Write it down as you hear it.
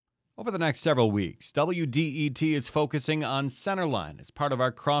Over the next several weeks, WDET is focusing on Centerline as part of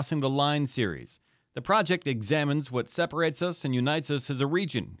our Crossing the Line series. The project examines what separates us and unites us as a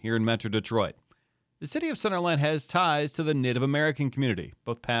region here in Metro Detroit. The city of Centerline has ties to the Native American community,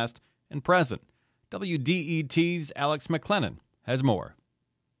 both past and present. WDET's Alex McLennan has more.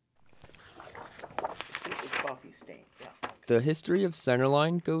 The history of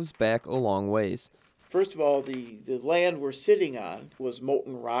Centerline goes back a long ways. First of all, the land we're sitting on was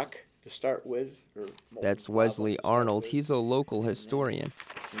molten rock to start with. That's Wesley Arnold. He's a local historian.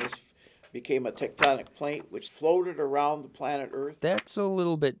 And this became a tectonic plate which floated around the planet Earth. That's a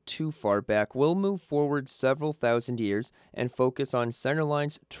little bit too far back. We'll move forward several thousand years and focus on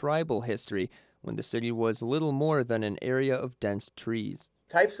Centerline's tribal history, when the city was little more than an area of dense trees.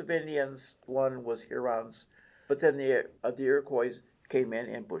 Types of Indians, one was Hurons, but then the Iroquois came in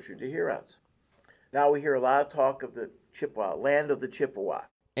and butchered the Hurons. Now we hear a lot of talk of the Chippewa, land of the Chippewa.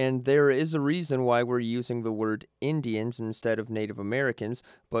 And there is a reason why we're using the word Indians instead of Native Americans,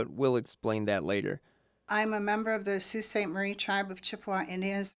 but we'll explain that later. I'm a member of the Sault Ste. Marie tribe of Chippewa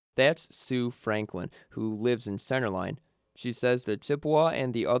Indians. That's Sue Franklin, who lives in Centerline. She says the Chippewa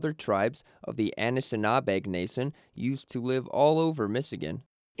and the other tribes of the Anishinaabe Nation used to live all over Michigan.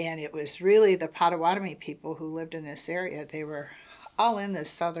 And it was really the Potawatomi people who lived in this area. They were all in the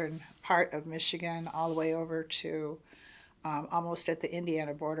southern part of Michigan, all the way over to almost at the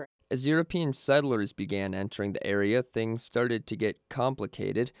Indiana border. As European settlers began entering the area, things started to get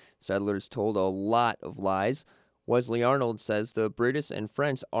complicated. Settlers told a lot of lies. Wesley Arnold says the British and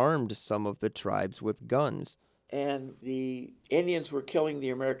French armed some of the tribes with guns. And the Indians were killing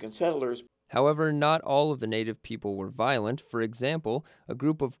the American settlers. However, not all of the native people were violent. For example, a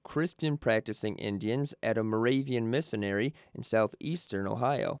group of Christian practicing Indians at a Moravian missionary in southeastern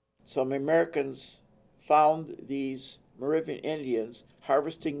Ohio. Some Americans found these Moravian Indians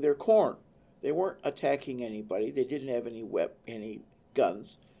harvesting their corn. They weren't attacking anybody. They didn't have any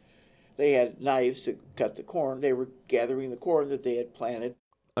guns. They had knives to cut the corn. They were gathering the corn that they had planted.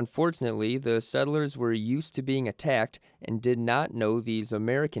 Unfortunately, the settlers were used to being attacked and did not know these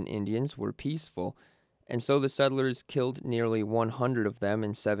American Indians were peaceful. And so the settlers killed nearly 100 of them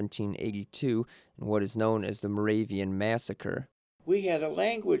in 1782 in what is known as the Moravian Massacre. We had a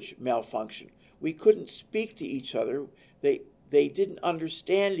language malfunction. We couldn't speak to each other. They didn't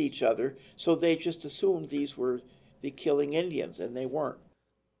understand each other, so they just assumed these were the killing Indians, and they weren't.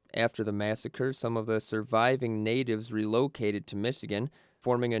 After the massacre, some of the surviving natives relocated to Michigan,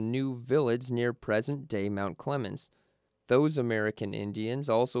 forming a new village near present-day Mount Clemens. Those American Indians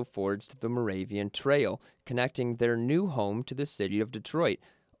also forged the Moravian Trail, connecting their new home to the city of Detroit.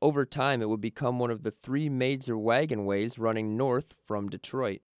 Over time, it would become one of the 3 major wagonways running north from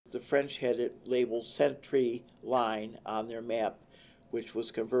Detroit. The French had it labeled Century Line on their map, which was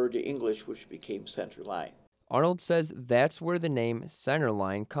converted to English, which became Center Line. Arnold says that's where the name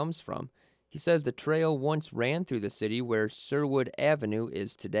Centerline comes from. He says the trail once ran through the city where Sherwood Avenue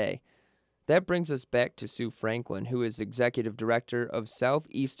is today. That brings us back to Sue Franklin, who is executive director of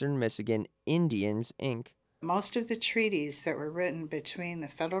Southeastern Michigan Indians, Inc. Most of the treaties that were written between the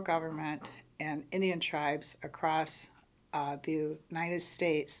federal government and Indian tribes across the United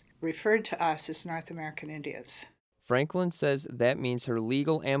States referred to us as North American Indians. Franklin says that means her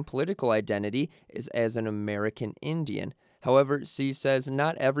legal and political identity is as an American Indian. However, she says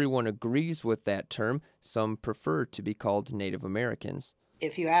not everyone agrees with that term. Some prefer to be called Native Americans.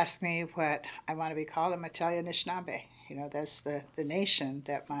 If you ask me what I want to be called, I'm going to tell you Anishinaabe. That's the nation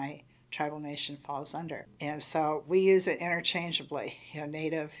that my tribal nation falls under. And so we use it interchangeably,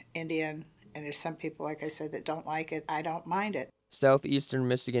 Native, Indian, and there's some people, like I said, that don't like it. I don't mind it. Southeastern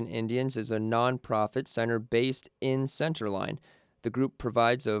Michigan Indians is a nonprofit center based in Centerline. The group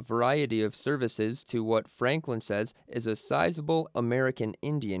provides a variety of services to what Franklin says is a sizable American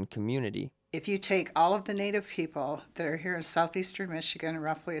Indian community. If you take all of the Native people that are here in southeastern Michigan,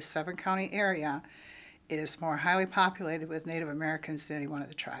 roughly a 7-county area, it is more highly populated with Native Americans than any one of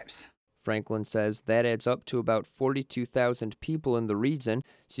the tribes. Franklin says that adds up to about 42,000 people in the region.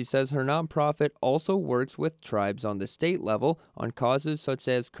 She says her nonprofit also works with tribes on the state level on causes such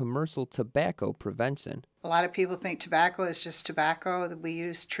as commercial tobacco prevention. A lot of people think tobacco is just tobacco. We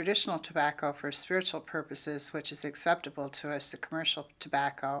use traditional tobacco for spiritual purposes, which is acceptable to us. The commercial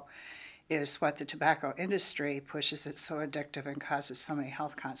tobacco is what the tobacco industry pushes. It's so addictive and causes so many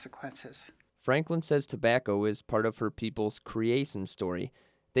health consequences. Franklin says tobacco is part of her people's creation story.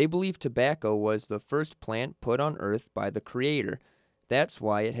 They believe tobacco was the first plant put on Earth by the Creator. That's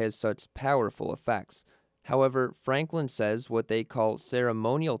why it has such powerful effects. However, Franklin says what they call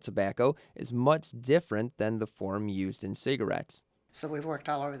ceremonial tobacco is much different than the form used in cigarettes. So we've worked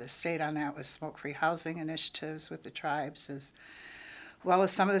all over the state on that with smoke-free housing initiatives with the tribes, as well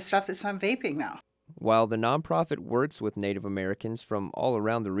as some of the stuff that's on vaping now. While the nonprofit works with Native Americans from all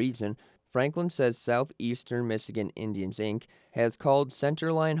around the region, Franklin says Southeastern Michigan Indians, Inc. has called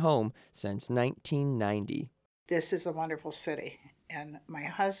Centerline home since 1990. This is a wonderful city, and my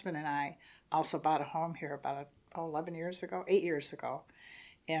husband and I also bought a home here about 8 years ago,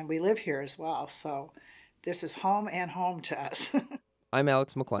 and we live here as well, so this is home and home to us. I'm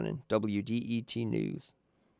Alex McLennan, WDET News.